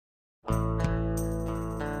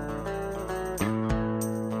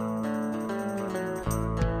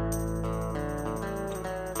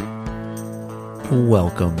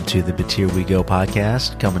Welcome to the But Here We Go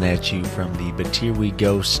podcast, coming at you from the But Here We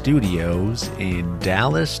Go studios in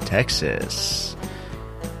Dallas, Texas.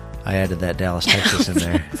 I added that Dallas, Texas in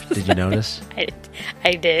there. Did you notice?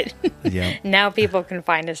 I did. Yeah. Now people can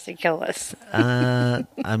find us to kill us. I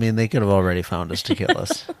mean, they could have already found us to kill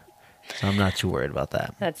us. So I'm not too worried about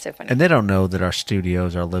that. That's so funny. And they don't know that our studio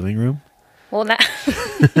is our living room. Well, now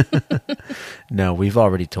No, we've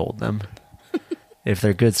already told them. If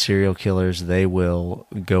they're good serial killers, they will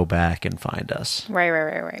go back and find us.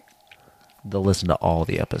 Right. They'll listen to all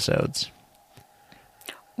the episodes.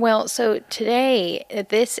 Well, so today,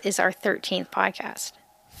 this is our 13th podcast.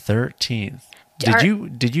 13th. Our-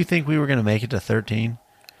 Did you think we were going to make it to 13?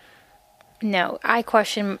 No, I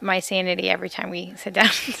question my sanity every time we sit down.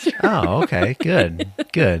 Oh, okay. Good.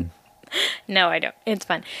 No, I don't. It's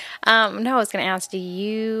fun. No, I was going to ask, are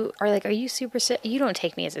you superstitious? You don't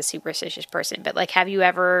take me as a superstitious person, but have you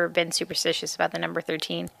ever been superstitious about the number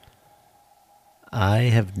 13? I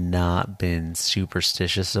have not been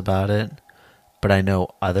superstitious about it, but I know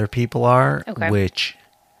other people are, Okay. which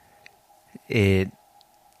the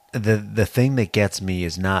thing that gets me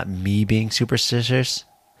is not me being superstitious.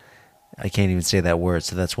 I can't even say that word,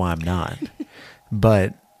 so that's why I'm not.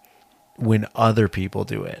 But when other people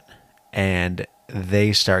do it and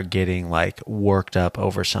they start getting worked up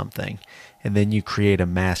over something, and then you create a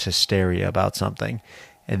mass hysteria about something,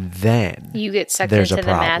 and then You get sucked there's into a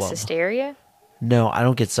the mass problem. hysteria? No, I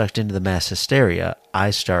don't get sucked into the mass hysteria. I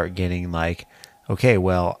start getting okay,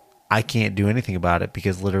 well, I can't do anything about it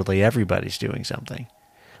because literally everybody's doing something.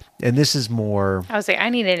 And this is more... I was like, I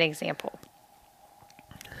need an example.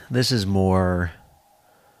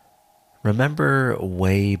 Remember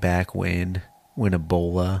way back when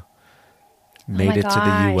Ebola made it to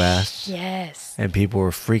the U.S.? Yes. And people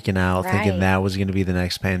were freaking out thinking Right. that was going to be the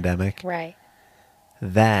next pandemic? Right.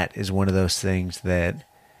 That is one of those things that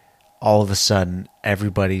all of a sudden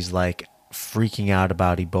everybody's freaking out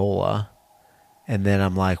about Ebola. And then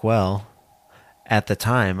I'm like, well, at the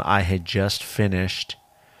time I had just finished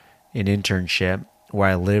an internship where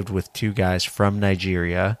I lived with two guys from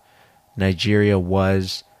Nigeria. Nigeria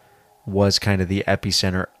was kind of the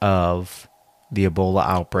epicenter of the Ebola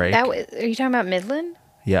outbreak. Are you talking about Midland?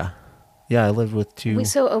 Yeah, I lived with two.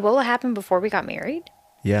 So Ebola happened before we got married?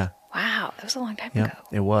 Yeah. Wow, that was a long time Yeah, ago.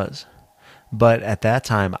 it was. But at that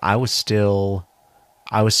time, I was still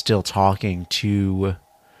talking to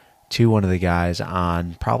one of the guys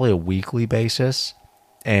on probably a weekly basis,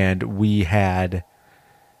 and we had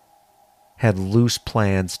loose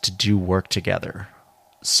plans to do work together,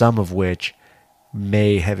 some of which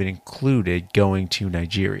may have included going to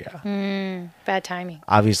Nigeria. Bad timing.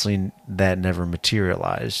 Obviously, that never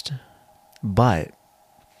materialized, but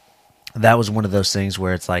that was one of those things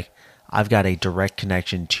where it's I've got a direct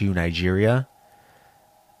connection to Nigeria,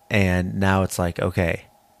 and now it's okay,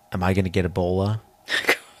 am I going to get Ebola?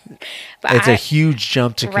 But It's a huge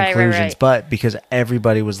jump to Right, conclusions, right. but because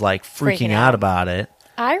everybody was freaking out about it.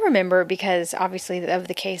 I remember because obviously of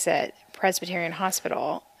the case at Presbyterian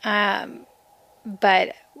Hospital,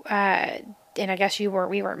 but and I guess we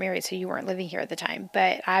weren't married, so you weren't living here at the time.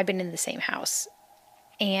 But I'd been in the same house,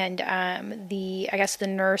 and I guess the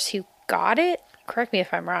nurse who got it. Correct me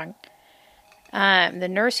if I'm wrong. The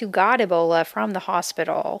nurse who got Ebola from the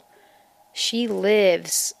hospital, she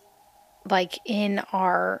lives in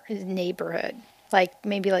our neighborhood,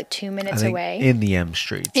 maybe 2 minutes I think away. in the M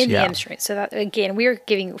streets. In yeah. the M Street. So that, again, we are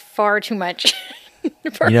giving far too much.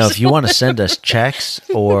 If you want to send us checks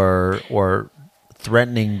or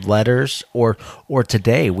threatening letters, or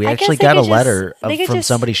today we I actually guess they got a could letter they could from just-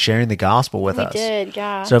 somebody sharing the gospel with We us. did,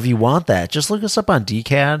 yeah. So if you want that, just look us up on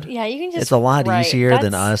DCAD. Yeah, you can just. It's a lot right, easier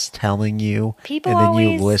than that's- us telling you People and then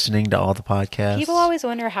always- you listening to all the podcasts. People always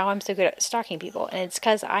wonder how I'm so good at stalking people, and it's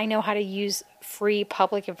because I know how to use free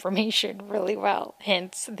public information really well.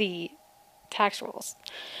 Hence the tax rules.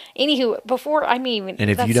 Anywho, and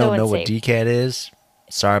if you don't know what DCAD is,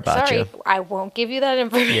 sorry about sorry, you. I won't give you that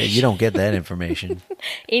information. Yeah, you don't get that information.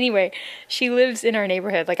 Anyway, she lives in our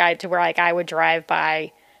neighborhood, I would drive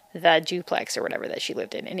by the duplex or whatever that she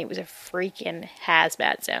lived in, and it was a freaking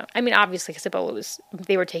hazmat zone. I mean, obviously, because Ebola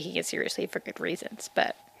they were taking it seriously for good reasons,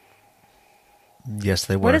 but Yes,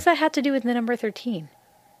 they were. what does that have to do with the number 13?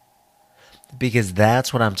 Because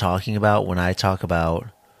that's what I'm talking about when I talk about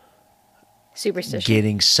Superstition.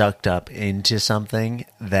 getting sucked up into something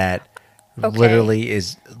that Okay. literally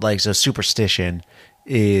is so superstition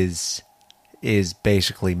is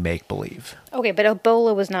basically make believe. Okay, but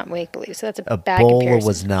Ebola was not make believe, so that's a bad Ebola comparison.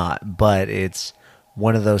 was not, but it's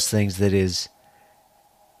one of those things that is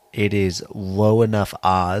low enough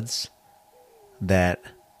odds that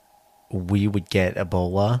we would get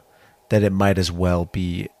Ebola, that it might as well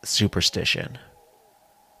be superstition.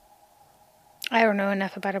 I don't know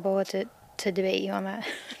enough about Ebola to debate you on that.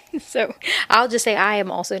 So I'll just say I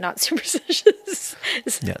am also not superstitious.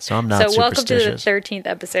 Yeah, so I'm not so welcome to the superstitious. 13th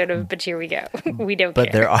episode of But Here We Go. We don't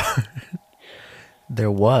But care.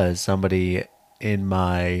 there was somebody in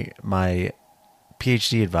my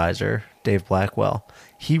PhD advisor, Dave Blackwell.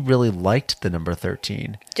 He really liked the number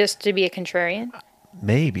 13. Just to be a contrarian?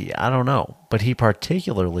 Maybe, I don't know. But he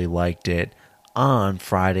particularly liked it on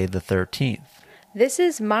Friday the 13th. This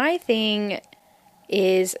is my thing,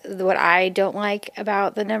 is what I don't like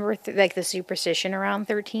about the number, like the superstition around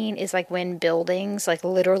 13 is like when buildings like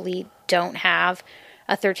literally don't have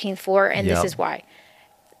a 13th floor. And Yep. this is why.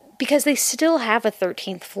 Because they still have a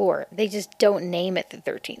 13th floor. They just don't name it the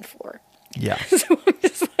 13th floor. Yeah. So I'm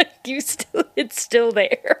just like, it's still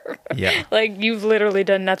there. Yeah. Like you've literally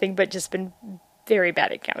done nothing but just been very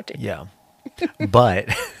bad at counting. Yeah. But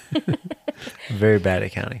very bad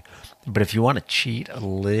at counting. But if you want to cheat a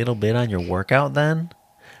little bit on your workout, then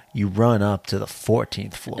you run up to the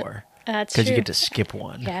 14th floor. That's Because you true. get to skip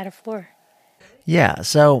one. Yeah, add a floor. Yeah.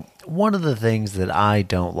 So one of the things that I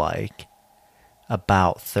don't like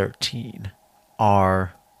about 13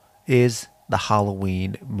 is the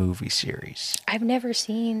Halloween movie series. I've never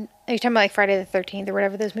seen. Are you talking about like Friday the 13th or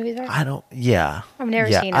whatever those movies are? I've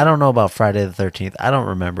never seen I it. don't know about Friday the 13th. I don't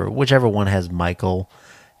remember. Whichever one has Michael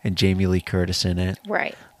and Jamie Lee Curtis in it.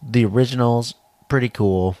 Right. The originals, pretty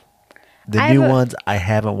cool. The I new have a- ones I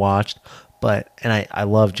haven't watched, and I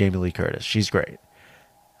love Jamie Lee Curtis. She's great.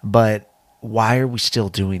 But why are we still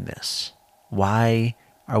doing this? Why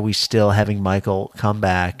are we still having Michael come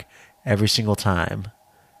back every single time?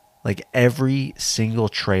 Like every single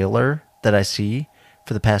trailer that I see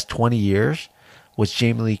for the past 20 years was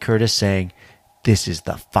Jamie Lee Curtis saying, "This is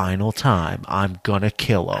the final time. I'm going to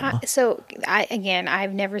kill him."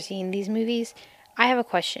 I've never seen these movies. I have a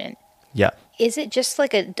question. Yeah. Is it just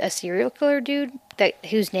like a serial killer dude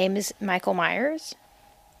whose name is Michael Myers?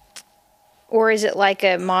 Or is it like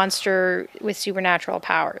a monster with supernatural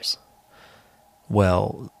powers?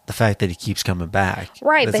 Well, the fact that he keeps coming back.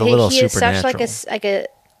 Right, that's but a little he is such supernatural.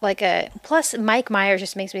 like a plus Mike Myers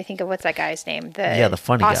just makes me think of what's that guy's name? The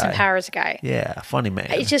funny Austin guy. Powers guy. Yeah, funny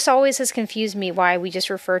man. It just always has confused me why we just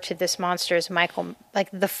refer to this monster as Michael, like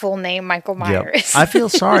the full name Michael Yep. Myers. I feel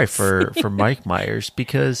sorry for Mike Myers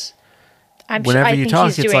because whenever I you think talk,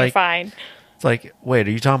 he's it's doing like- fine. it's like, wait,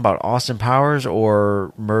 are you talking about Austin Powers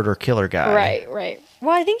or Murder Killer Guy? Right.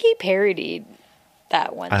 Well, I think he parodied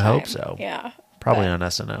that one I time. hope so. Yeah. Probably but- on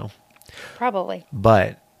SNL. Probably.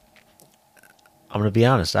 But I'm going to be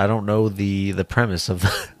honest, I don't know the premise of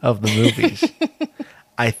the movies.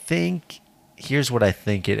 I think here's what I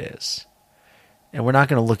think it is. And we're not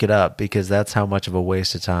going to look it up because that's how much of a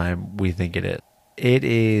waste of time we think it is. It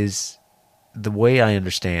is, the way I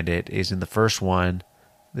understand it, is in the first one,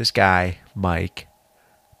 this guy, Mike,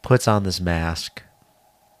 puts on this mask.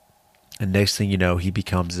 And next thing you know, he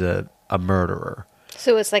becomes a murderer.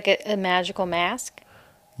 So it's like a magical mask.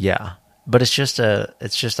 Yeah. But it's just a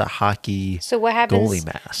hockey So what happens? goalie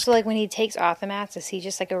mask. So like when he takes off the mask, is he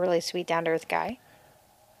just like a really sweet, down to earth guy?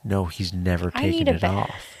 No, he's never I taken need a it ba-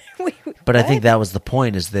 off. Wait, But I what? think that was the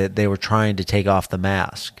point, is that they were trying to take off the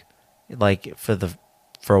mask, like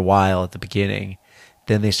for a while at the beginning.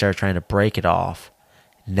 Then they started trying to break it off.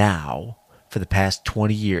 Now, for the past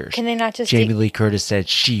 20 years, Can they not just Jamie Lee Curtis said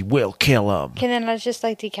she will kill him. Can they not just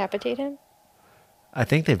like decapitate him? I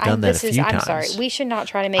think they've done that a few times. I'm sorry. We should not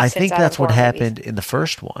try to make I sense think out that's of what horror happened movies. in the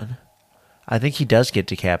first one. I think he does get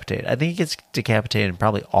decapitated. I think he gets decapitated in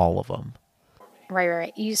probably all of them.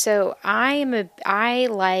 Right. So I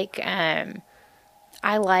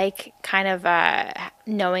like kind of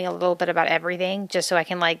knowing a little bit about everything, just so I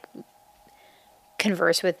can like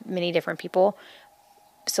converse with many different people.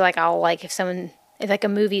 So like I'll like if like a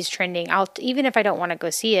movie's trending, even if I don't want to go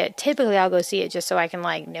see it, typically I'll go see it just so I can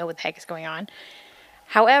like know what the heck is going on.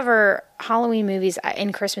 However, Halloween movies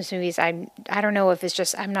and Christmas movies, I don't know if it's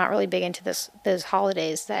just I'm not really big into those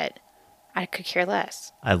holidays that I could care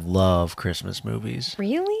less. I love Christmas movies.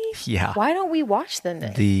 Really? Yeah. Why don't we watch them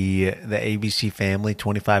then? The ABC Family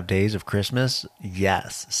 25 Days of Christmas?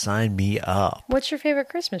 Yes, sign me up. What's your favorite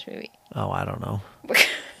Christmas movie? Oh, I don't know.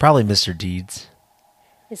 Probably Mr. Deeds.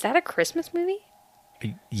 Is that a Christmas movie?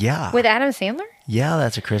 Yeah. With Adam Sandler? Yeah,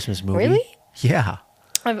 that's a Christmas movie. Really? Yeah.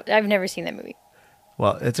 I've never seen that movie.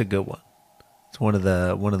 Well, it's a good one. It's one of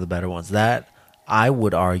the better ones. That, I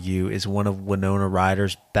would argue, is one of Winona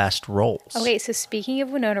Ryder's best roles. Okay, so speaking of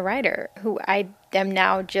Winona Ryder, who I am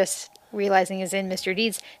now just realizing is in Mr.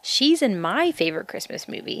 Deeds, she's in my favorite Christmas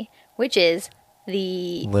movie, which is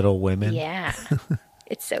The Little Women. Yeah.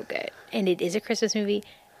 It's so good. And it is a Christmas movie.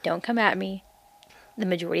 Don't come at me. The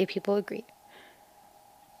majority of people agree.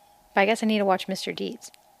 But I guess I need to watch Mr.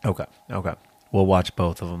 Deeds. Okay. We'll watch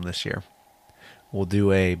both of them this year. We'll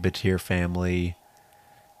do a Batir family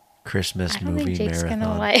Christmas I don't movie think Jake's marathon.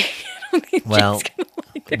 gonna like. I don't think Well, Jake's gonna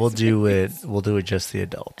like this we'll do movie. it. We'll do it just the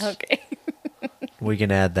adults. Okay. We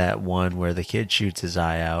can add that one where the kid shoots his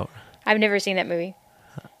eye out. I've never seen that movie.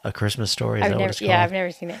 A Christmas Story. Is that what it's called? Yeah, I've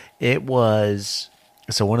never seen it. It was.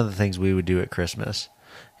 So one of the things we would do at Christmas,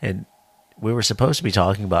 and we were supposed to be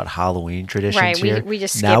talking about Halloween traditions Right, here. we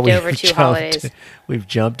just Now skipped over we've 2 jumped- holidays. We've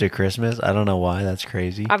jumped to Christmas. I don't know why. That's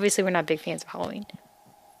crazy. Obviously, we're not big fans of Halloween.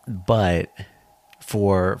 But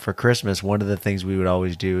for Christmas, one of the things we would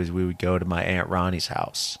always do is we would go to my Aunt Ronnie's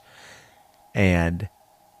house, and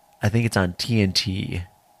I think it's on TNT.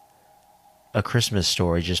 A Christmas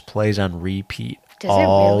Story just plays on repeat Does it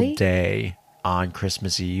all really? day on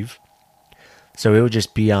Christmas Eve. So it would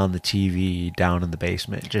just be on the TV down in the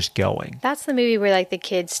basement, just going. That's the movie where like the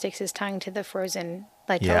kid sticks his tongue to the frozen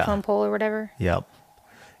like Yeah. telephone pole or whatever. Yep,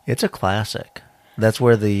 it's a classic. That's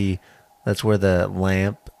where the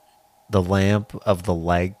lamp of the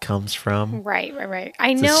leg comes from. Right. I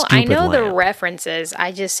a know stupid the lamp. references.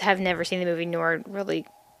 I just have never seen the movie, nor really.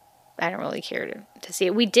 I don't really care to see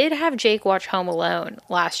it. We did have Jake watch Home Alone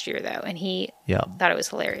last year though, and he Yep, thought it was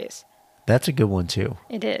hilarious. that's a good one too.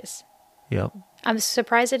 It is. Yep, I'm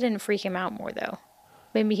surprised it didn't freak him out more though.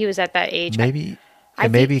 Maybe he was at that age. maybe I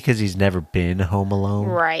maybe because he's never been home alone.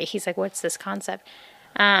 Right. He's like, what's this concept?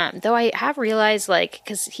 Though I have realized, like,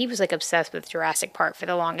 because he was like obsessed with Jurassic Park for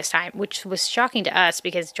the longest time, which was shocking to us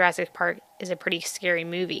because Jurassic Park is a pretty scary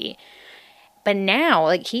movie. But now,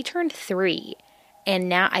 like, he turned 3, and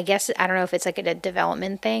now I guess I don't know if it's like a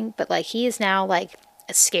development thing, but like he is now like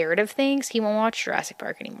scared of things. He won't watch Jurassic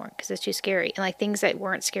Park anymore because it's too scary, and like things that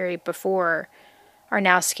weren't scary before are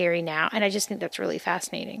now scary now, and I just think that's really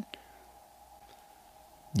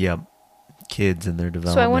Yep, kids and their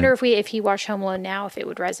development. So I wonder if he watched Home Alone now, if it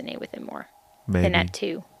would resonate with him more than at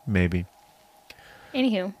 2. Maybe.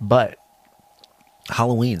 Anywho, But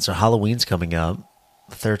Halloween. So Halloween's coming up.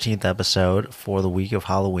 13th episode for the week of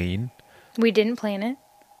Halloween. we didn't plan it.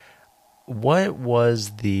 What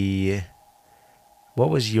was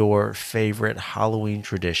your favorite Halloween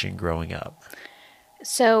tradition growing up?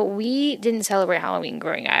 So we didn't celebrate Halloween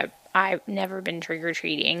growing up. I've never been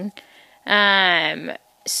trick-or-treating.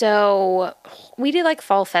 So we did like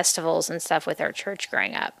fall festivals and stuff with our church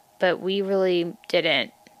growing up, but we really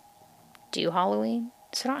didn't do Halloween.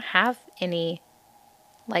 So I don't have any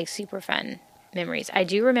like super fun memories. I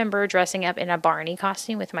do remember dressing up in a Barney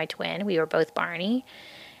costume with my twin. We were both Barney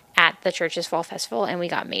at the church's fall festival, and we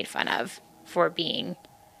got made fun of for being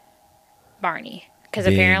Barney. Because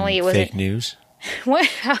apparently it wasn't fake news. What?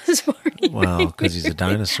 How's Barney? Well, because he's a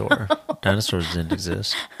dinosaur. Dinosaurs didn't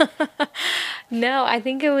exist. No, I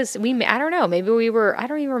think it was I don't know. Maybe we were. I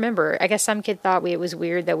don't even remember. I guess some kid thought it was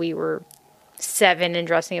weird that we were 7 and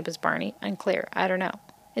dressing up as Barney. Unclear. I don't know.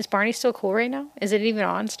 Is Barney still cool right now? Is it even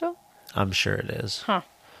on still? I'm sure it is. Huh.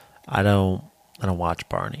 I don't watch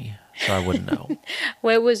Barney, so I wouldn't know.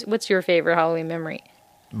 What's your favorite Halloween memory?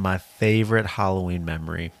 My favorite Halloween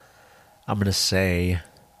memory, I'm going to say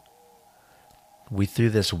we threw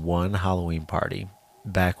this one Halloween party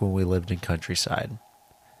back when we lived in Countryside.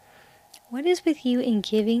 What is with you in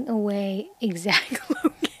giving away exact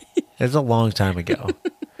location? It's a long time ago.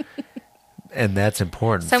 And that's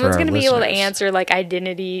important. Someone's going to be able to answer like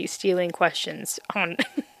identity stealing questions on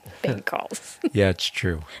bank calls. Yeah, it's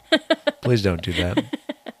true. Please don't do that.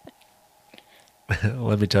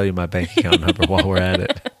 Let me tell you my bank account number while we're at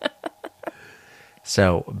it.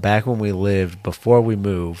 So, back when we lived, before we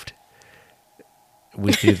moved,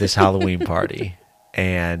 we threw this Halloween party.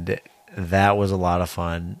 And that was a lot of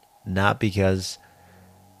fun. Not because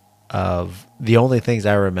of... The only things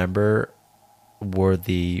I remember were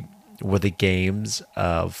the games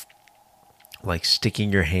of like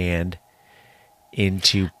sticking your hand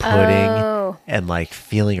into pudding and like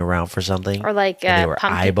feeling around for something, Or like and they were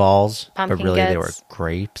eyeballs, but pumpkin really they were guts.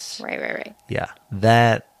 grapes. Right. Yeah,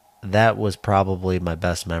 that was probably my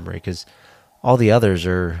best memory because all the others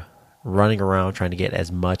are running around trying to get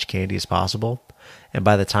as much candy as possible. And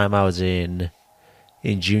by the time I was in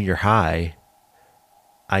junior high,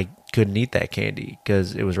 I couldn't eat that candy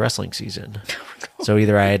because it was wrestling season. So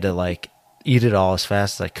either I had to like eat it all as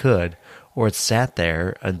fast as I could, or it sat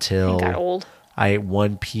there until It got old. I ate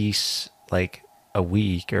one piece like a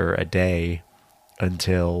week or a day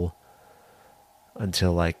until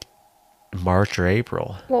like March or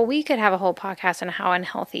April. Well, we could have a whole podcast on how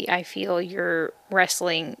unhealthy I feel your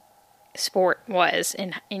wrestling sport was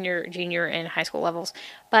in your junior and high school levels.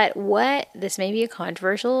 But this may be a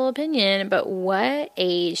controversial opinion, but what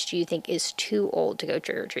age do you think is too old to go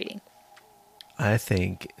trick-or-treating? I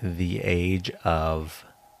think the age of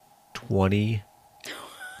 20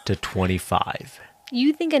 to 25.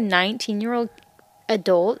 You think a 19-year-old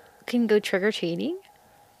adult can go trick-or-treating?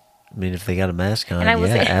 I mean, if they got a mask on, And I will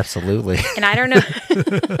say- absolutely. And I don't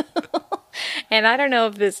know. And I don't know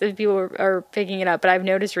if people are picking it up, but I've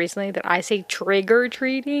noticed recently that I say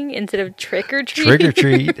trigger-treating instead of trick-or-treating. Trick or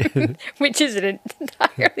treat. Which is an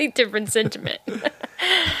entirely different sentiment.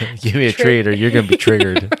 Give me a treat or you're going to be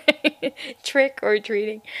triggered. Trick or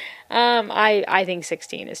treating. I think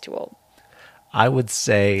 16 is too old. I would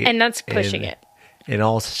say. And that's pushing it. In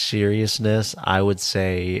all seriousness, I would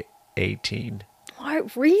say 18. Why,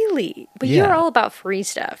 really? But Yeah. you're all about free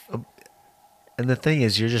stuff. And the thing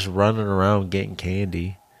is, you're just running around getting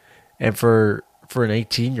candy. And for an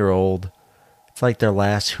 18-year-old, it's like their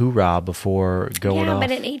last hoorah before going Yeah, off.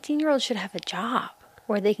 but an 18-year-old should have a job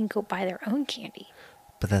where they can go buy their own candy.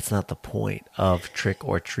 But that's not the point of trick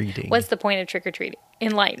or treating. What's the point of trick-or-treating?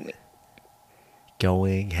 Enlighten me.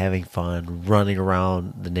 Going, having fun, running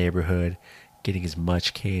around the neighborhood, getting as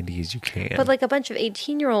much candy as you can. But like a bunch of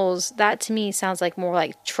 18-year-olds, that to me sounds like more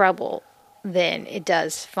like trouble than it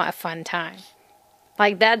does a fun time.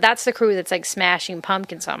 Like that's the crew that's like smashing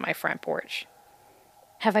pumpkins on my front porch.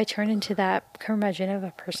 Have I turned into that curmudgeon of a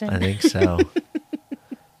person? I think so.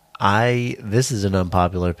 This is an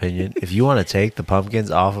unpopular opinion. If you want to take the pumpkins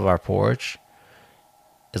off of our porch,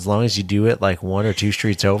 as long as you do it like 1 or 2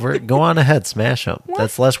 streets over, go on ahead, smash them. What?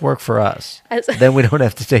 That's less work for us. As- Then we don't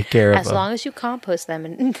have to take care of As them. long as you compost them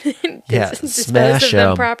and Yeah, dispose smash of them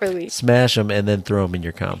them properly. Smash them and then throw them in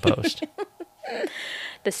your compost.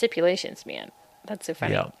 The stipulations, man. That's so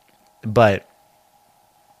funny. Yeah. But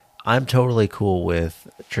I'm totally cool with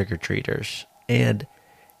trick-or-treaters. And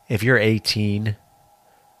if you're 18,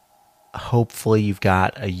 hopefully you've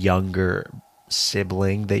got a younger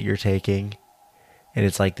sibling that you're taking. And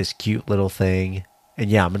it's like this cute little thing. And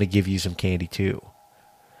yeah, I'm going to give you some candy too.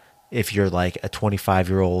 If you're like a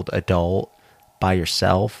 25-year-old adult by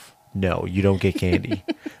yourself, no, you don't get candy.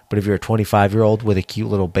 But if you're a 25-year-old with a cute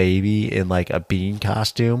little baby in like a bean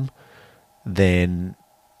costume, then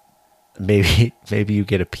maybe you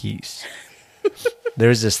get a piece.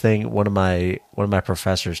 There's this thing one of my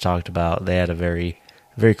professors talked about. They had a very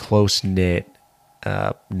close knit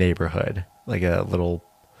neighborhood, like a little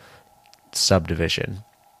subdivision.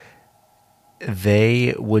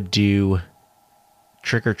 They would do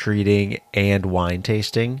trick or treating and wine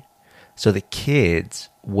tasting, so the kids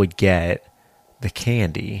would get the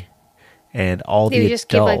candy, and all They the would just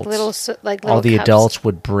give adults, like all little the cups. adults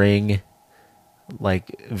would bring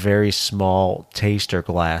like very small taster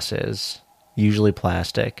glasses, usually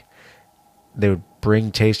plastic. They would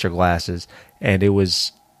bring taster glasses, and it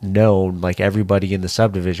was known like everybody in the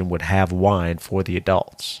subdivision would have wine for the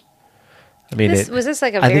adults. I mean, Was this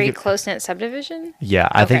like a I think very it- close-knit subdivision? Yeah,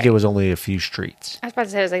 I think Okay. it was only a few streets. I was about to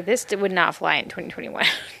say, I was like, this would not fly in 2021.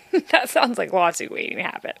 That sounds like lawsuit waiting to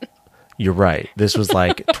happen. You're right. This was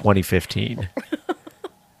like 2015.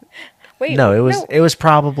 Wait, No, it was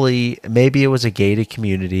probably, maybe it was a gated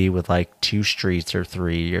community with like 2 streets or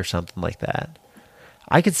 3 or something like that.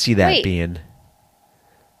 I could see that Wait. being.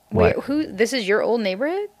 Wait, What? who? This is your old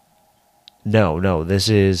neighborhood? No, this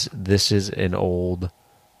is an old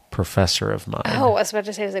professor of mine. Oh, I was about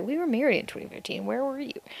to say, I was like, we were married in 2015. Where were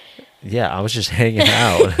you? Yeah, I was just hanging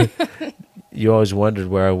out. You always wondered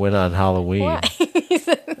where I went on Halloween. Why?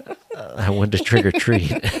 I went to trick or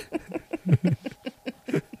treat.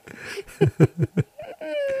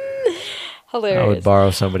 I would Hilarious.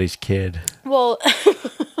 borrow somebody's kid. Well,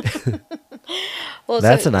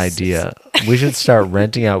 That's an idea. We should start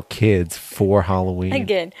renting out kids for Halloween.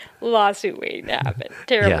 Again, lawsuit waiting to happen.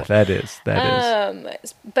 Terrible. Yeah, that is.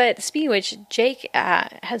 But speaking of which, Jake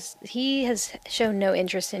has shown no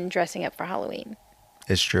interest in dressing up for Halloween.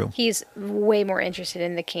 It's true. He's way more interested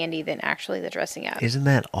in the candy than actually the dressing up. Isn't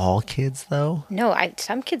that all kids though? No,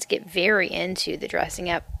 some kids get very into the dressing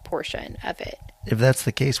up portion of it. If that's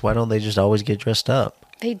the case, why don't they just always get dressed up?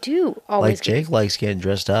 They do always. Like Jake likes getting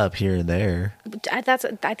dressed up here and there. I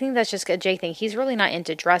think that's just a Jake thing. He's really not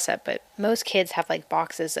into dress up, but most kids have like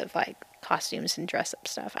boxes of like costumes and dress up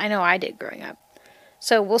stuff. I know I did growing up.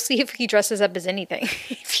 So we'll see if he dresses up as anything.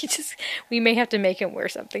 We may have to make him wear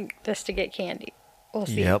something just to get candy. We'll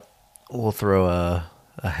see. Yep. We'll throw a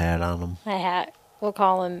hat on him. A hat. We'll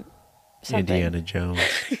call him something. Indiana Jones.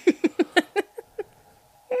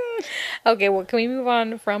 Okay, well, can we move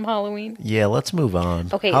on from Halloween? Yeah, let's move on.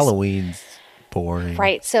 Okay, Halloween's boring.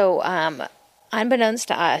 Right. So, unbeknownst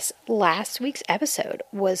to us, last week's episode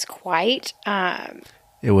was quite,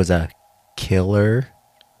 It was a killer.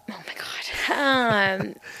 oh my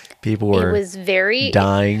God. People It were was very,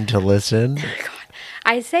 dying to listen.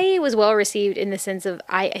 I say it was well received in the sense of,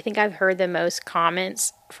 I think I've heard the most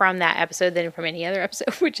comments from that episode than from any other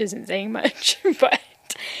episode, which isn't saying much. But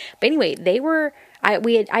anyway, I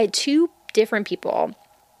had two different people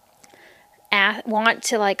want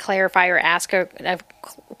to like clarify or ask a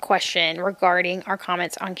question regarding our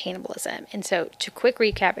comments on cannibalism. And so, to quick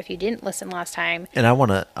recap, if you didn't listen last time, And I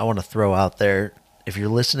want to throw out there, if you're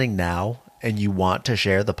listening now and you want to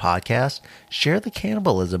share the podcast, share the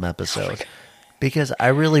cannibalism episode. Because I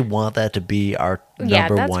really want that to be our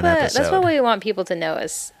number one episode. That's what we want people to know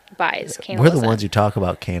us by, is We're cannibalism. the ones who talk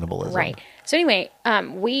about cannibalism. Right. So anyway,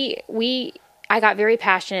 I got very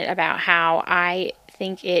passionate about how I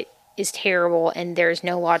think it is terrible and there's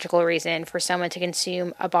no logical reason for someone to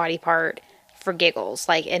consume a body part for giggles.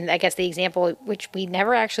 Like, and I guess the example, which we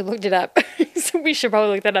never actually looked it up, so we should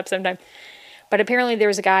probably look that up sometime. But apparently there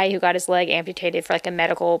was a guy who got his leg amputated for like a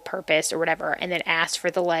medical purpose or whatever, and then asked for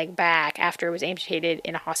the leg back after it was amputated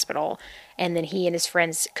in a hospital. And then he and his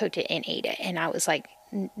friends cooked it and ate it. And I was like,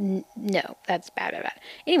 no, that's bad.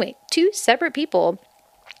 Anyway, two separate people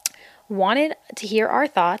wanted to hear our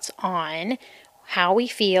thoughts on how we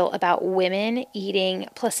feel about women eating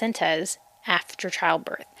placentas after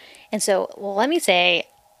childbirth. And so let me say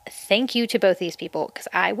thank you to both these people, because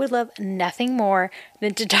I would love nothing more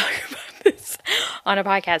than to talk about this on a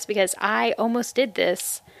podcast, because I almost did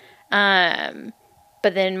this. But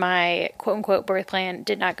then my quote unquote birth plan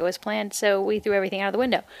did not go as planned. So we threw everything out of the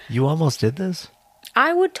window. You almost did this?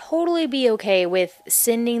 I would totally be okay with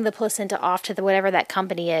sending the placenta off to whatever that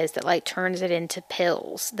company is that like turns it into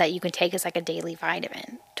pills that you can take as like a daily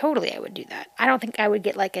vitamin. Totally, I would do that. I don't think I would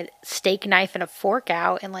get like a steak knife and a fork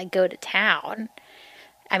out and like go to town.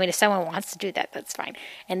 I mean, if someone wants to do that, that's fine.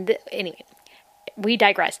 And anyway, we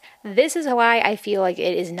digress. This is why I feel like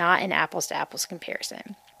it is not an apples to apples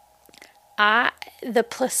comparison. The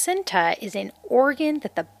placenta is an organ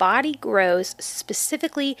that the body grows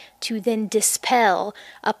specifically to then dispel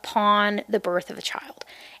upon the birth of a child.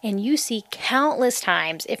 And you see countless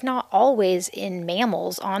times, if not always in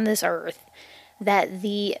mammals on this earth, that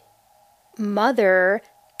the mother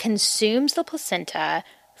consumes the placenta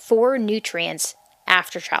for nutrients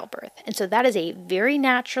after childbirth. And so that is a very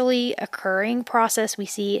naturally occurring process we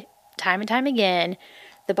see time and time again.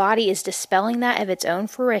 The body is dispelling that of its own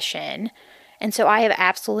fruition. And so I have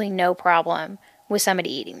absolutely no problem with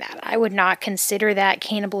somebody eating that. I would not consider that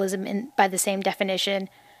cannibalism by the same definition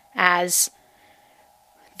as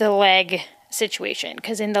the leg situation.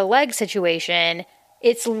 Because in the leg situation,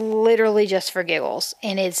 it's literally just for giggles.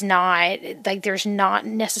 And it's not, like, there's not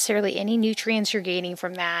necessarily any nutrients you're gaining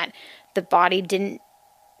from that. The body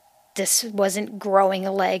wasn't growing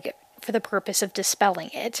a leg for the purpose of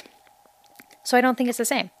dispelling it. So I don't think it's the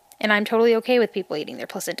same. And I'm totally okay with people eating their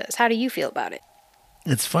placentas. How do you feel about it?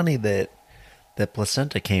 It's funny that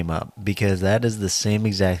placenta came up, because that is the same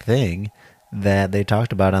exact thing that they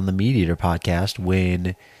talked about on the Meat Eater podcast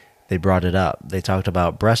when they brought it up. They talked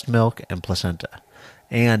about breast milk and placenta,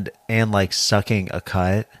 and like sucking a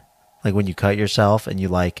cut, like when you cut yourself and you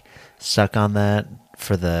like suck on that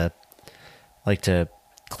for the, like, to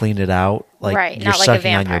clean it out, like right, you're not like a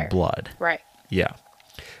sucking on vampire. your blood. Right. Yeah.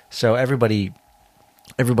 So everybody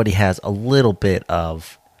has a little bit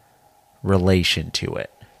of relation to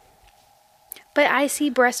it. But I see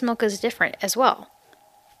breast milk as different as well.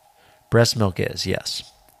 Breast milk is,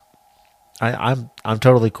 yes. I'm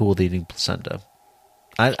totally cool with eating placenta.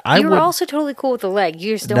 You were also totally cool with the leg.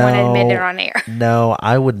 You just don't want to admit it on air. No,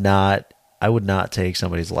 I would not take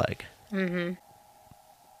somebody's leg. Mm-hmm.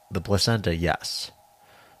 The placenta, yes.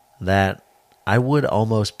 That, I would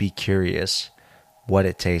almost be curious what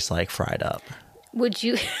it tastes like fried up. Would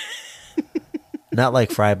you? Not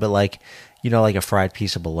like fried, but like, like a fried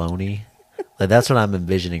piece of bologna. Like, that's what I'm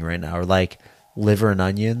envisioning right now. Or like liver and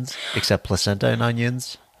onions, except placenta and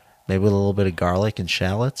onions. Maybe with a little bit of garlic and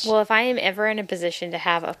shallots. Well, if I am ever in a position to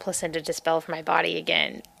have a placenta dispel from my body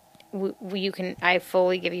again, I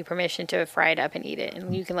fully give you permission to fry it up and eat it,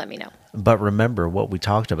 and you can let me know. But remember what we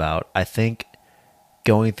talked about. I think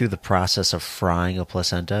going through the process of frying a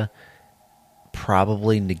placenta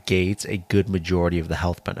probably negates a good majority of the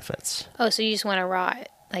health benefits. Oh, so you just want to raw it,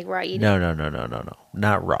 like raw eat it? No.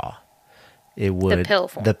 Not raw. It would, the pill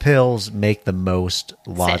form. The pills make the most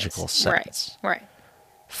logical sense. Right.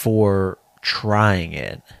 For trying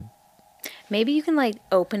it. Maybe you can like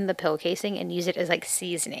open the pill casing and use it as like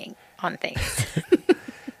seasoning on things.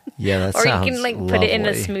 Yeah, that or sounds you can like lovely. put it in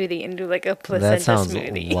a smoothie and do like a placenta That sounds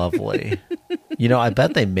smoothie. lovely. I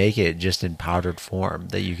bet they make it just in powdered form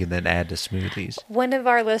that you can then add to smoothies. One of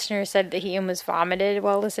our listeners said that he almost vomited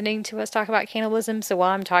while listening to us talk about cannibalism. So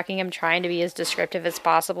while I'm talking, I'm trying to be as descriptive as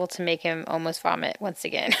possible to make him almost vomit once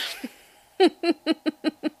again.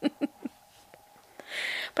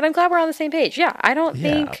 But I'm glad we're on the same page. Yeah, I don't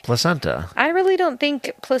think placenta. I really don't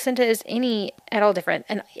think placenta is any at all different.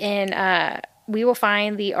 And we will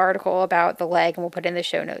find the article about the leg and we'll put it in the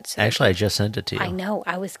show notes. So Actually, I just sent it to you. I know.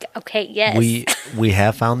 I was okay. Yes. We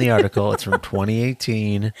have found the article. It's from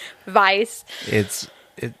 2018. Vice.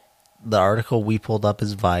 The article we pulled up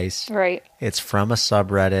is Vice. Right. It's from a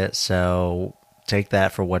subreddit, so take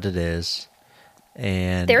that for what it is.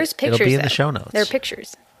 And there's pictures. It'll be in the show notes. There are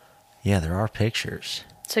pictures. Yeah, there are pictures.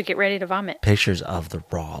 So get ready to vomit. Pictures of the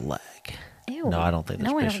raw leg. Ew. No, I don't think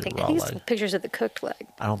there's pictures of the raw leg. I think it's pictures of the cooked leg.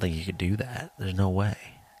 I don't think you could do that. There's no way.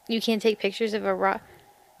 You can't take pictures of a raw...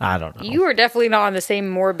 I don't know. You are definitely not on the same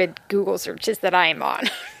morbid Google searches that I am on.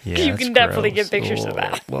 Yeah, you can definitely get pictures of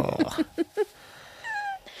that.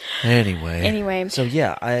 Anyway. So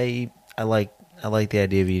yeah, I like the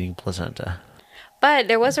idea of eating placenta. But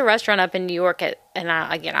there was a restaurant up in New York, I'll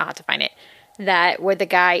have to find it, where the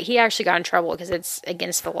guy, he actually got in trouble because it's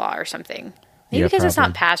against the law or something. Maybe because it's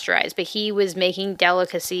not pasteurized, but he was making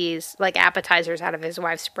delicacies, like appetizers, out of his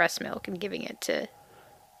wife's breast milk and giving it to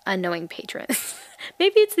unknowing patrons.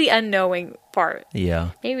 Maybe it's the unknowing part.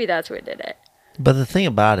 Yeah. Maybe that's what did it. But the thing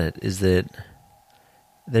about it is that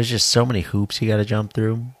there's just so many hoops you got to jump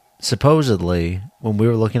through. Supposedly, when we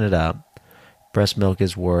were looking it up, breast milk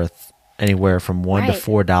is worth anywhere from $1 to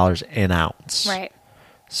 $4 an ounce. Right.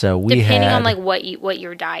 So depending on like what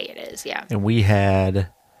your diet is, yeah. And we had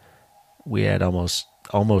almost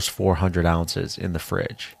 400 ounces in the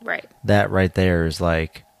fridge. Right. That right there is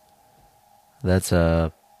like, that's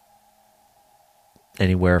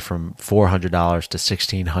anywhere from $400 to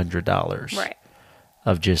 $1,600. Right.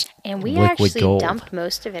 Of just and we liquid actually gold. Dumped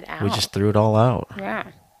most of it out. We just threw it all out. Yeah.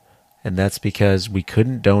 And that's because we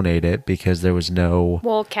couldn't donate it because there was no...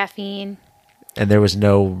 Well, caffeine. And there was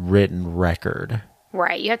no written record.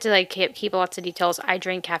 Right. You have to like keep lots of details. I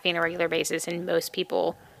drink caffeine on a regular basis, and most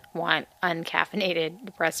people want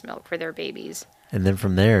uncaffeinated breast milk for their babies. And then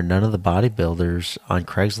from there, none of the bodybuilders on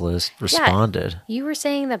Craigslist responded. Yeah. You were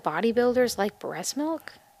saying that bodybuilders like breast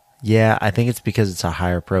milk? Yeah, I think it's because it's a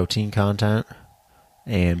higher protein content.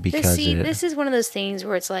 And because this is one of those things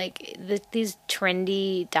where it's like these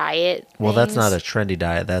trendy diet things. Well, that's not a trendy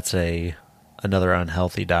diet. That's another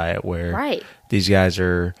unhealthy diet where these guys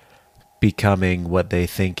are becoming what they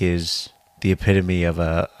think is the epitome of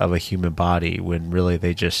a human body when really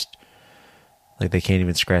they just like they can't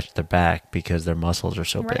even scratch their back because their muscles are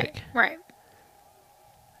so big. Right.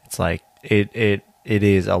 It's like it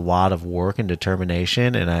is a lot of work and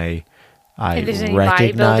determination, and I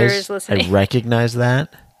recognize that,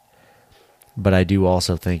 but I do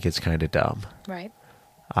also think it's kind of dumb. Right.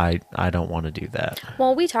 I don't want to do that.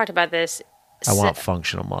 Well, we talked about this. I want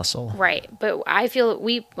functional muscle. Right. But I feel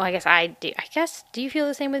I guess I do. I guess, do you feel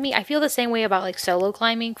the same with me? I feel the same way about like solo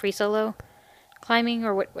climbing, free solo climbing,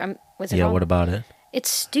 or what's it called? Yeah, what about it? It's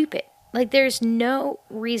stupid. Like there's no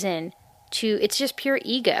reason it's just pure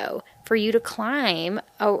ego for you to climb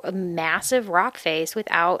a massive rock face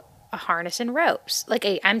without a harness and ropes. Like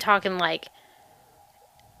I'm talking like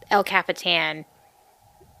El Capitan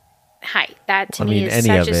height. That to me is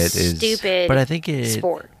such a stupid but I think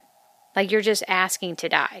sport. Like you're just asking to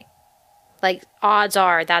die. Like odds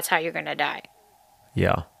are that's how you're going to die.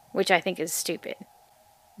 Yeah. Which I think is stupid.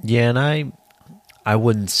 Yeah, and I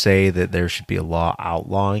wouldn't say that there should be a law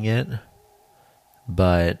outlawing it,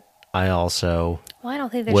 but I also I don't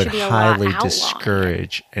think there would should be a highly law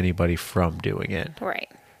discourage anybody from doing it. Right.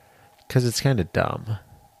 Because it's kind of dumb.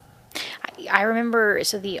 I remember,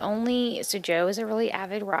 so Joe is a really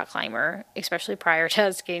avid rock climber, especially prior to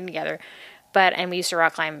us getting together. And we used to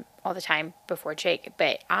rock climb all the time before Jake.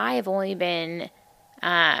 But I have only been,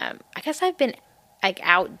 I guess I've been like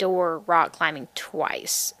outdoor rock climbing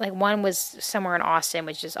twice. Like one was somewhere in Austin,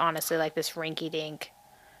 which is honestly like this rinky dink.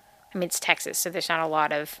 I mean, it's Texas, so there's not a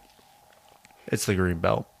lot of. It's the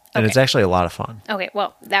Greenbelt. And it's actually a lot of fun. Okay,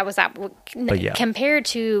 well, that was that. But yeah. Compared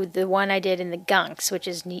to the one I did in the Gunks, which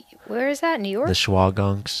is, where is that, New York? The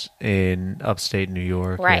Schwa-Gunks in upstate New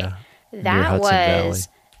York. Right. Yeah. That was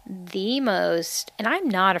the most, and I'm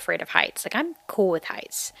not afraid of heights. Like, I'm cool with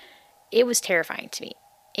heights. It was terrifying to me.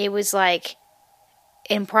 It was like,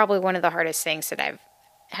 and probably one of the hardest things that I've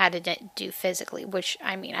had to do physically, which,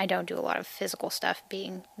 I mean, I don't do a lot of physical stuff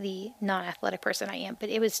being the non-athletic person I am, but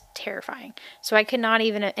it was terrifying. So I could not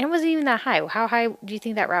even, and it wasn't even that high. How high do you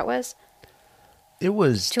think that route was? It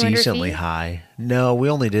was 200 decently feet? high. No, we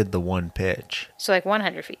only did the one pitch. So like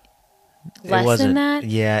 100 feet. It Less wasn't. than that?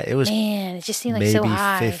 Yeah, it was Man, it just seemed like so maybe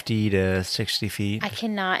high. 50 to 60 feet. I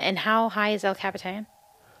cannot. And how high is El Capitan?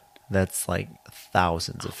 That's like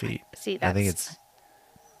thousands of feet. See, I think that's it's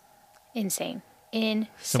insane.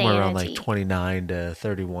 Insanity. somewhere around like 29 to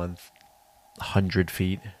 3,100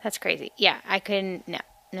 feet. That's crazy. Yeah, I couldn't. No.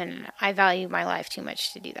 I value my life too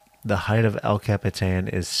much to do that. The height of El Capitan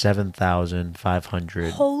is 7,573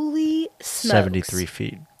 Holy smokes.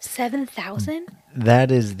 feet. 7,000? That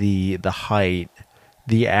is the height.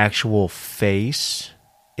 The actual face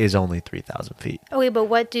is only 3,000 feet. Okay, but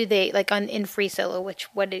what do they like in Free Solo?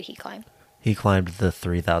 What did he climb? He climbed the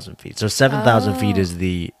 3,000 feet. So 7,000 feet is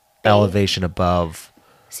the elevation above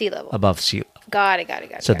Sea level. sea level. Got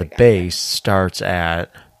it. So the base starts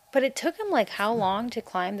at, But it took him like how long to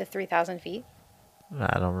climb the 3,000 feet?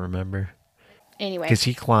 I don't remember. Anyway. Because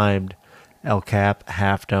he climbed El Cap,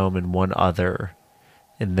 Half Dome, and one other.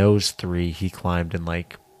 And those three he climbed in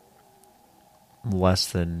like less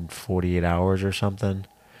than 48 hours or something.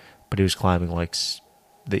 But he was climbing like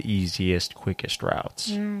the easiest, quickest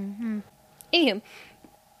routes. Anywho,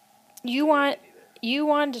 you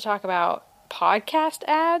wanted to talk about podcast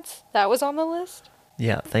ads? That was on the list?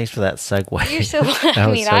 Yeah, thanks for that segue. You're so That I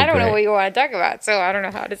was mean, so I don't know great. what you want to talk about, so I don't know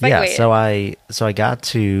how to segue Yeah, it. so I got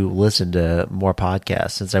to listen to more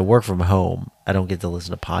podcasts. Since I work from home, I don't get to listen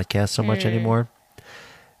to podcasts so much anymore.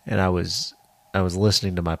 And I was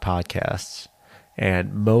listening to my podcasts,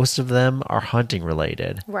 and most of them are hunting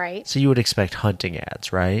related. Right. So you would expect hunting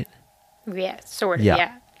ads, right? Yeah, sort of, Yeah.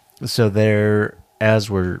 yeah. So there, as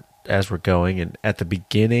we're going, and at the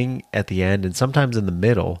beginning, at the end, and sometimes in the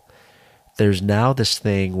middle, there's now this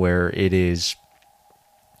thing where it is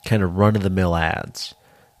kind of run-of-the-mill ads,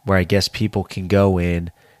 where I guess people can go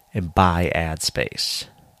in and buy ad space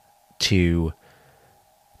to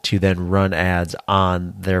then run ads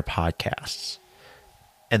on their podcasts.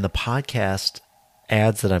 And the podcast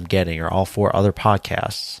ads that I'm getting are all for other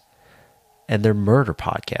podcasts, and they're murder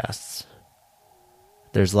podcasts.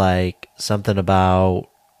 There's like something about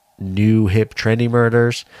new hip trendy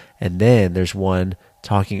murders, and then there's one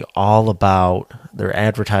talking all about, they're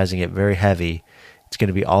advertising it very heavy. It's going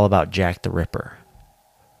to be all about Jack the Ripper.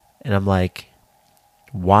 And I'm like,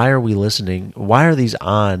 why are we listening? Why are these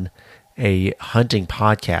on a hunting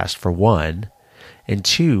podcast, for one? And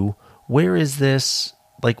two, where's this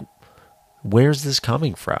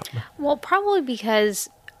coming from? Well, probably because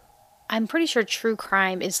I'm pretty sure true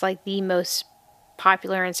crime is like the most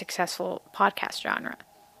popular and successful podcast genre.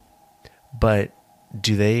 But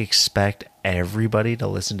do they expect everybody to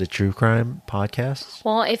listen to true crime podcasts?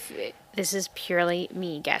 Well, if this is purely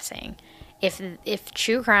me guessing, if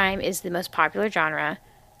true crime is the most popular genre,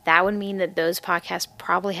 that would mean that those podcasts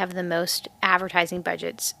probably have the most advertising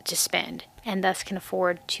budgets to spend, and thus can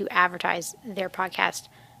afford to advertise their podcast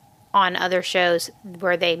on other shows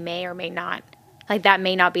where they may or may not, like that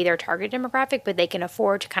may not be their target demographic, but they can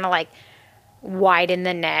afford to kind of like widen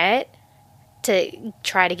the net to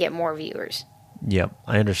try to get more viewers. Yep,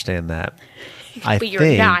 I understand that. But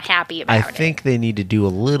you're not happy about it. I think they need to do a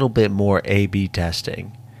little bit more A/B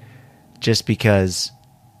testing, just because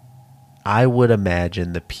I would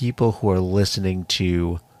imagine the people who are listening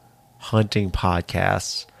to hunting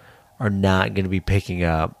podcasts are not going to be picking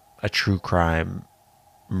up a true crime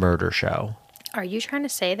murder show. Are you trying to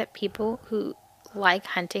say that people who like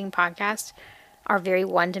hunting podcasts are very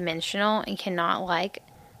one-dimensional and cannot like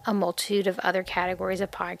a multitude of other categories of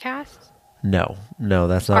podcasts? No,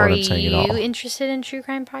 that's not what I'm saying at all. Are you interested in true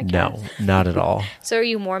crime podcasts? No, not at all. So are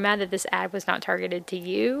you more mad that this ad was not targeted to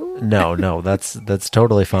you? No, that's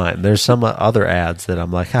totally fine. There's some other ads that I'm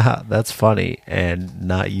like, haha, that's funny and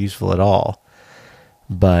not useful at all.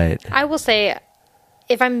 But I will say,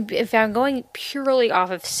 if I'm going purely off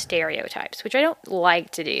of stereotypes, which I don't like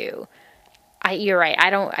to do, you're right.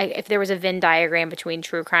 If there was a Venn diagram between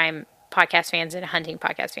true crime podcast fans and hunting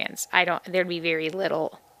podcast fans, there'd be very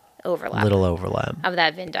little overlap. Of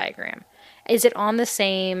that Venn diagram. Is it on the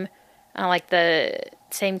same, like the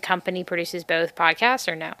same company produces both podcasts,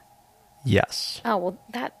 or no? yes. Oh, well,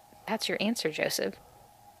 that's your answer, Joseph.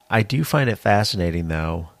 I do find it fascinating,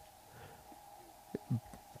 though.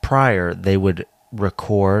 Prior, they would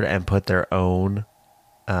record and put their own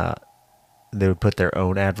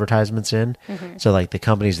advertisements in. Mm-hmm. So like the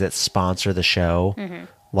companies that sponsor the show, mm-hmm.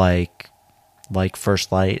 like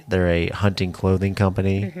First Light, they're a hunting clothing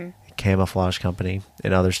company, mm-hmm. camouflage company,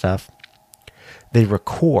 and other stuff. They will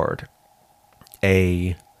record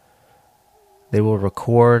an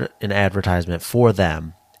advertisement for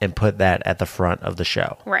them and put that at the front of the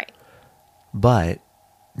show. Right. But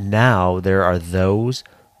now there are those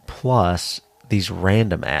plus these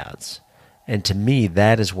random ads. And to me,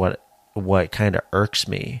 that is what kind of irks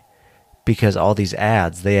me, because all these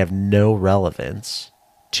ads, they have no relevance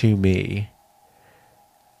to me.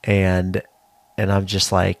 And I'm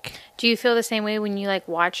just like, do you feel the same way when you like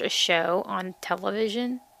watch a show on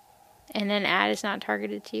television and an ad is not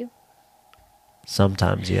targeted to you?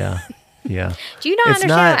 sometimes, yeah. Yeah. Do you not It's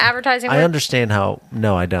understand how advertising works? I understand how,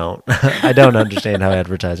 no, I don't. I don't understand how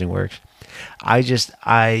advertising works. I just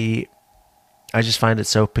find it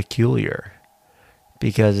so peculiar,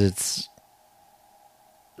 because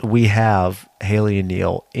we have Haley and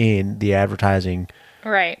Neil in the advertising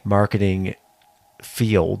Right. marketing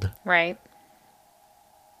field. Right.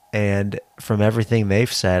 And from everything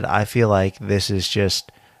they've said, I feel like this is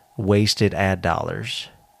just wasted ad dollars.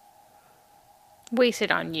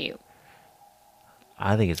 Wasted on you.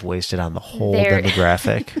 I think it's wasted on the whole There-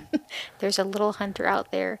 demographic. There's a little hunter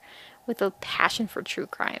out there with a passion for true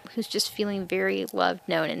crime who's just feeling very loved,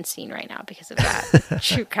 known, and seen right now because of that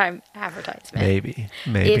true crime advertisement. Maybe.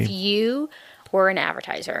 If you were an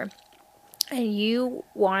advertiser and you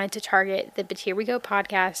wanted to target the But Here We Go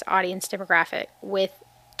podcast audience demographic with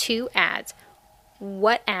 2 ads,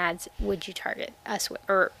 what ads would you target us with,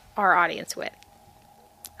 or our audience with?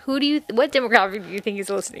 What demographic do you think is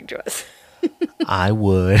listening to us? I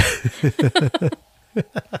would.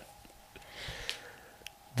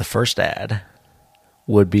 The first ad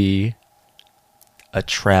would be a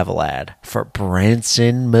travel ad for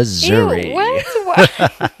Branson, Missouri. Ew,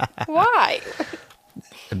 what? Why?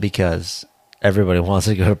 Because everybody wants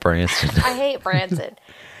to go to Branson. I hate Branson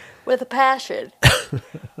with a passion.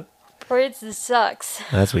 Branson sucks.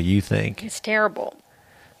 That's what you think. It's terrible.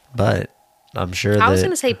 But I'm sure that I was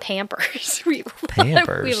going to say Pampers.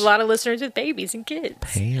 Pampers. We have a lot of listeners with babies and kids.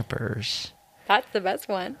 Pampers. That's the best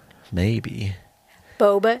one. Maybe.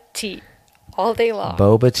 Boba tea. All day long.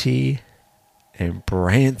 Boba tea in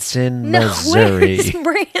Branson, No, Missouri. where's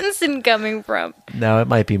Branson coming from? No, it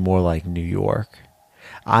might be more like New York.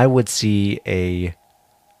 I would see a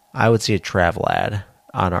travel ad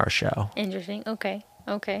on our show. Interesting. Okay.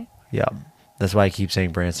 Yeah. That's why I keep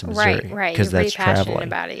saying Branson, Missouri. Right. Because You're that's pretty passionate traveling.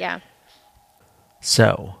 about it, yeah.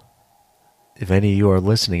 So, if any of you are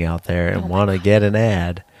listening out there and want to get an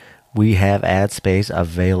ad, we have ad space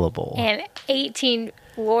available. And 18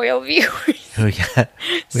 loyal viewers. We got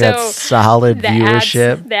solid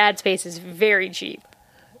viewership. The ad space is very cheap.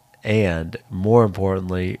 And more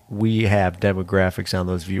importantly, we have demographics on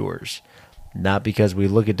those viewers. Not because we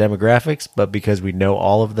look at demographics, but because we know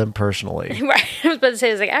all of them personally. Right. I was about to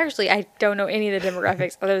say, actually, I don't know any of the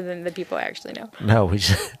demographics other than the people I actually know. No,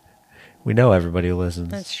 we know everybody who listens.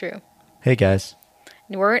 That's true. Hey, guys.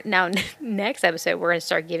 Next episode, we're going to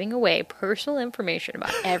start giving away personal information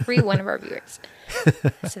about every one of our viewers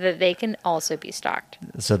so that they can also be stalked.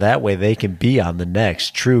 So that way they can be on the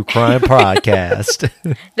next True Crime Podcast.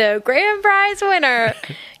 The grand prize winner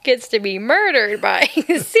gets to be murdered by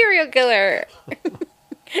a serial killer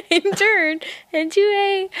and turned into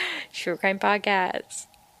a True Crime Podcast.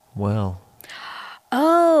 Well.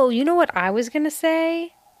 Oh, you know what I was going to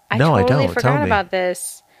say? I don't. totally Tell forgot me. about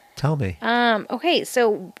this. Tell me. Okay,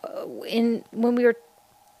 so when we were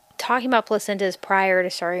talking about placentas prior to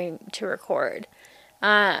starting to record,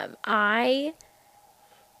 I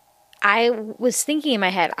was thinking in my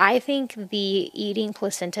head, I think the eating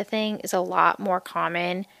placenta thing is a lot more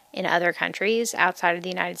common in other countries outside of the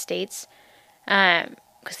United States,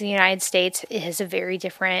 because the United States has a very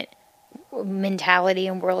different mentality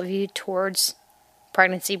and worldview towards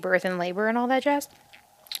pregnancy, birth, and labor and all that jazz.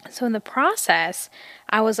 So in the process,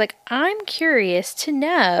 I was like, I'm curious to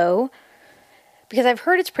know, because I've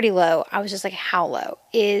heard it's pretty low. I was just like, how low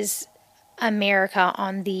is America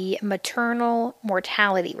on the maternal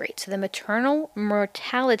mortality rate? So the maternal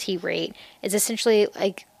mortality rate is essentially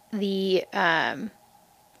like the,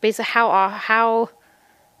 basically how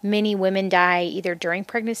many women die either during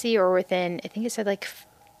pregnancy or within, I think it said like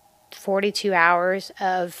 42 hours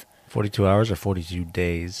of... 42 hours or 42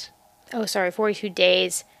 days? 42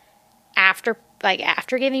 days after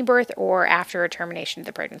giving birth or after a termination of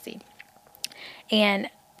the pregnancy. And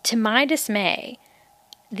to my dismay,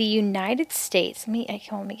 the United States, let me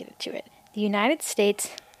get to it. The United States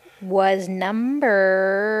was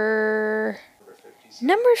number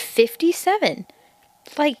 57.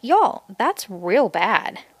 Like, y'all, that's real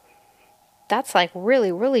bad. That's like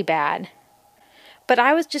really, really bad. But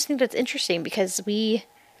I was just think that's interesting because we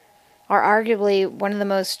are arguably one of the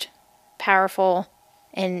most powerful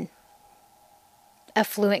and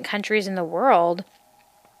affluent countries in the world,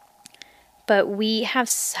 but we have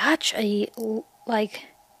such a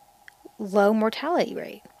low mortality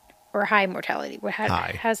rate or high mortality.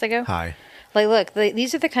 High. How's that go? High. Like, look,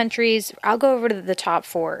 these are the countries. I'll go over to the top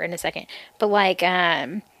 4 in a second. But like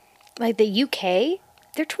the UK,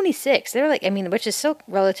 they're 26. They're like, I mean, which is still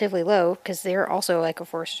relatively low because they're also like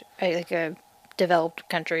a developed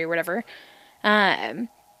country or whatever.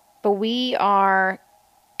 But we are.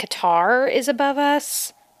 Qatar is above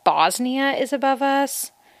us. Bosnia is above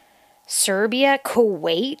us. Serbia,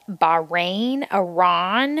 Kuwait, Bahrain,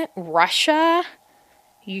 Iran, Russia,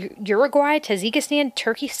 Uruguay, Tajikistan,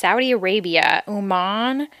 Turkey, Saudi Arabia,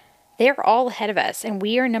 Oman, they're all ahead of us, and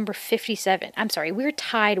we are number 57. I'm sorry, we're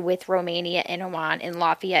tied with Romania and Oman and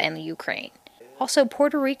Latvia and the Ukraine. Also,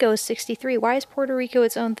 Puerto Rico is 63. Why is Puerto Rico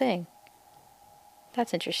its own thing?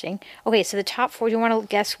 That's interesting. Okay, so the top 4, do you want to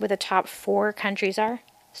guess what the top 4 countries are?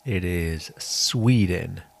 It is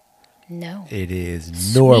Sweden. No. It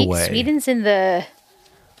is Norway. Sweden's in they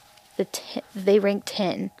rank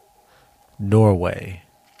 10. Norway.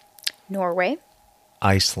 Norway.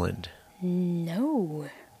 Iceland. No.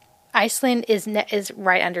 Iceland is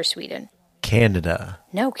right under Sweden. Canada.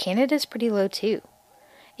 No, Canada's pretty low too.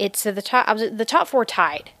 It's the top 4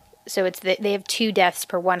 tied. So they have 2 deaths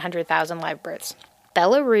per 100,000 live births.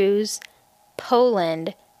 Belarus,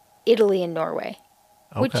 Poland, Italy, and Norway.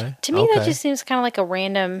 Okay. Which to me that just seems kind of like a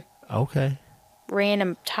random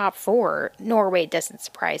top 4. Norway doesn't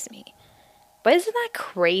surprise me. But isn't that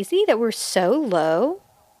crazy that we're so low?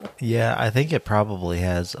 Yeah, I think it probably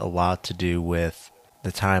has a lot to do with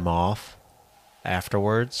the time off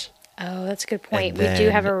afterwards. Oh, that's a good point. We do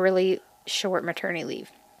have a really short maternity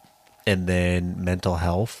leave. And then mental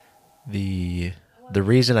health. The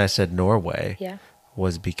reason I said Norway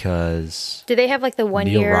was because do they have like the 1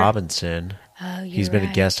 year? Neil Robinson, he's been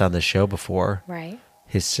a guest on the show before. Right.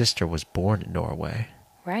 His sister was born in Norway.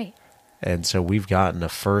 Right. And so we've gotten a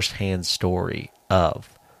first-hand story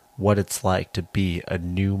of what it's like to be a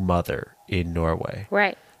new mother in Norway.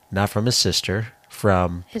 Right. Not from his sister,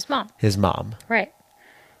 from his mom. His mom. Right.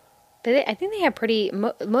 But I think they have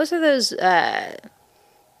most of those,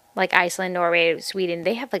 like Iceland, Norway, Sweden,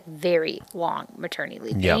 they have like very long maternity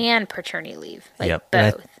leave and paternity leave. Like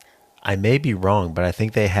both. I may be wrong, but I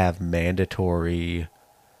think they have mandatory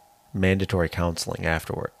counseling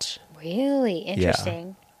afterwards. Really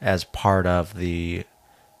interesting. Yeah, as part of the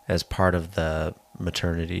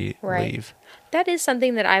maternity leave. That is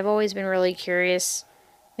something that I've always been really curious.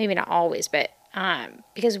 Maybe not always, but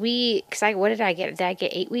because what did I get? Did I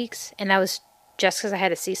get 8 weeks? And that was just because I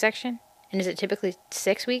had a C-section. And is it typically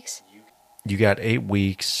 6 weeks? You got 8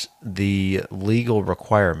 weeks. The legal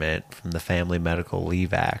requirement from the Family Medical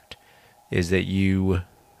Leave Act is that you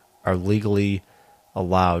are legally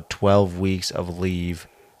allowed 12 weeks of leave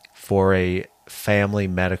for a family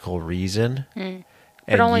medical reason.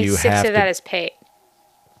 But only 6 of that is paid.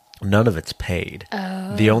 None of it's paid.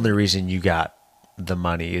 Oh. The only reason you got the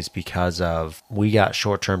money is because of we got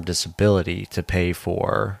short-term disability to pay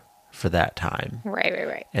for that time.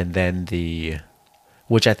 Right. And then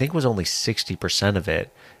which I think was only 60% of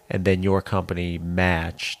it, and then your company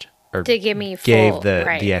matched or to give me gave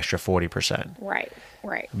the extra 40%.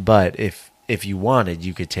 Right. But if you wanted,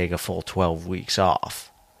 you could take a full 12 weeks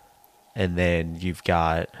off. And then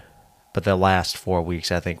but the last 4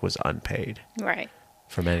 weeks I think was unpaid. Right.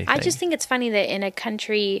 From anything. I just think it's funny that in a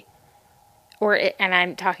country and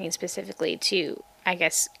I'm talking specifically to, I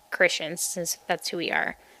guess, Christians, since that's who we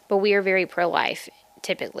are, but we are very pro-life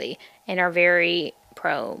typically and are very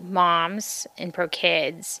pro-moms and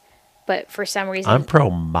pro-kids. But for some reason, I'm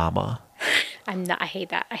pro-mama. I'm not. I hate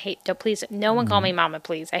that. Don't please. No one call me mama,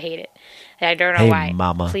 please. I hate it. I don't know hey, why.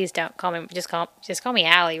 Mama. Please don't call me. Just call me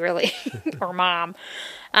Allie, really, or mom.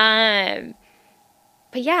 But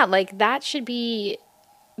yeah, like that should be.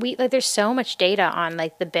 There's so much data on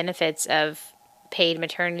like the benefits of paid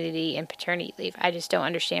maternity and paternity leave. I just don't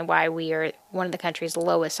understand why we are one of the countries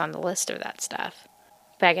lowest on the list of that stuff.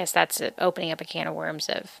 But I guess that's opening up a can of worms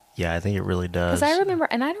of... Yeah, I think it really does. Because I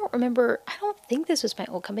don't think this was my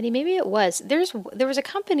old company. Maybe it was. There was a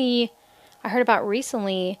company I heard about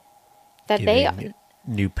recently that giving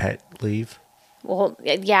new pet leave. Well,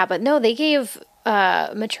 yeah, but no, they gave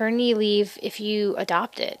maternity leave if you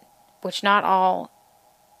adopt it, which not all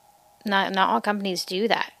companies do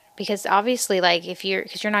that. Because obviously, like, you're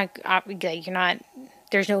not,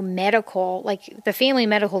 there's no medical, like, the Family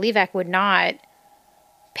Medical Leave Act would not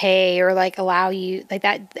pay or like allow you like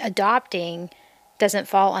that. Adopting doesn't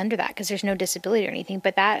fall under that because there's no disability or anything,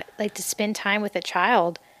 but that, like, to spend time with a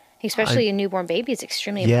child, especially a newborn baby, is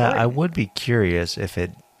extremely important. I would be curious if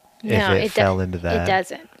it fell into that. It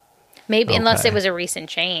doesn't. Maybe, unless it Okay. was a recent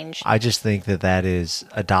change. I just think that is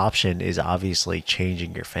adoption is obviously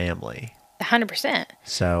changing your family. 100%.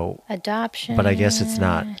 So, Adoption. but I guess it's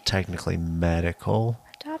not technically medical.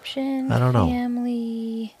 Adoption. I don't know.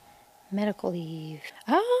 Family. Medical leave.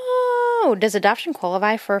 Oh, does adoption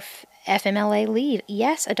qualify for FMLA leave?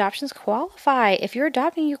 Yes, adoptions qualify. If you're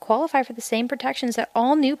adopting, you qualify for the same protections that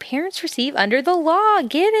all new parents receive under the law.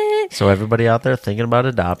 Get it? So everybody out there thinking about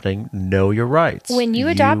adopting, know your rights. When you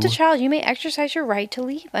adopt a child, you may exercise your right to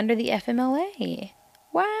leave under the FMLA.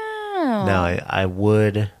 Wow. Now, I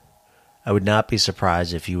would not be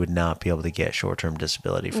surprised if you would not be able to get short-term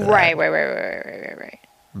disability for that. Right.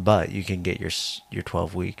 But you can get your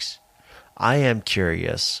 12 weeks. I am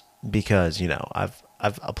curious because, I've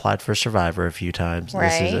applied for Survivor a few times. Right.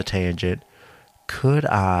 This is a tangent. Could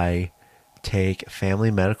I take family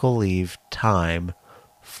medical leave time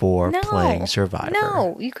for playing Survivor?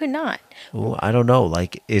 No, you could not. Ooh, I don't know.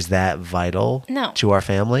 Like, is that vital to our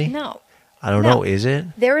family? No. I don't know. Is it?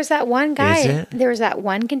 There was that one guy. Is it? There was that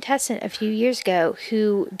one contestant a few years ago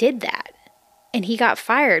who did that, and he got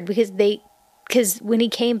fired because when he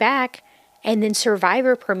came back, and then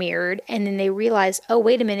Survivor premiered, and then they realized, oh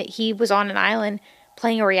wait a minute, he was on an island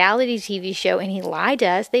playing a reality TV show, and he lied to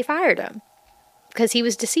us. They fired him because he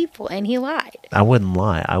was deceitful and he lied. I wouldn't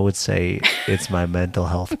lie. I would say it's my mental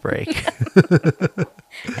health break.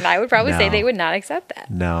 And I would probably say No. they would not accept that.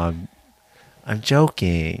 No, I'm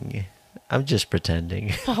joking. I'm just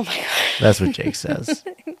pretending. Oh my gosh. That's what Jake says.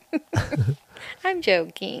 I'm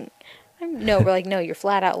joking. We're like, no, you're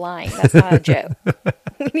flat out lying. That's not a joke.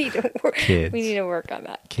 We need to work. Kids. We need to work on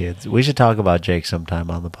that. Kids. We should talk about Jake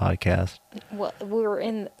sometime on the podcast. Well, we were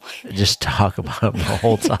in. Just talk about him the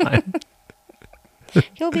whole time.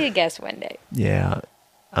 He'll be a guest one day. Yeah.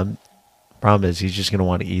 Problem is, he's just going to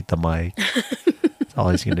want to eat the mic. That's all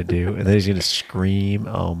he's going to do. And then he's going to scream.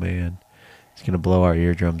 Oh, man. He's going to blow our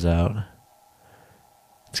eardrums out.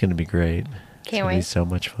 It's going to be great. It's Can't gonna be wait. so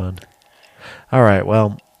much fun. All right.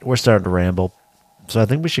 Well, we're starting to ramble. So I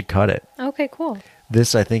think we should cut it. Okay, cool.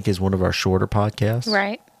 This, I think, is one of our shorter podcasts.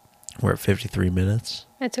 Right. We're at 53 minutes.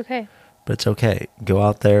 It's okay. But it's okay. Go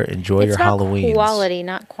out there, enjoy your Halloween. It's quality,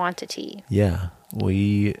 not quantity. Yeah.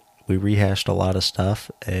 We rehashed a lot of stuff,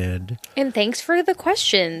 and And thanks for the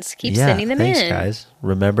questions. Keep sending them thanks, in. guys.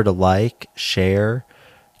 Remember to like, share,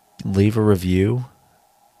 leave a review.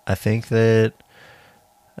 I think there's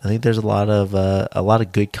a lot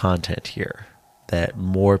of good content here that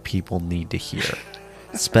more people need to hear.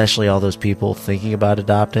 Especially all those people thinking about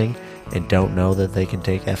adopting and don't know that they can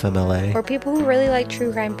take FMLA. Or people who really like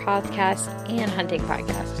true crime podcasts and hunting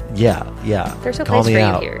podcasts. Yeah. There's a Call place me for you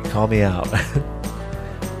out. here. Call me out.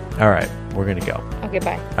 All right, we're gonna go. Okay,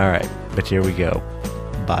 bye. All right, but here we go.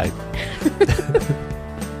 Bye.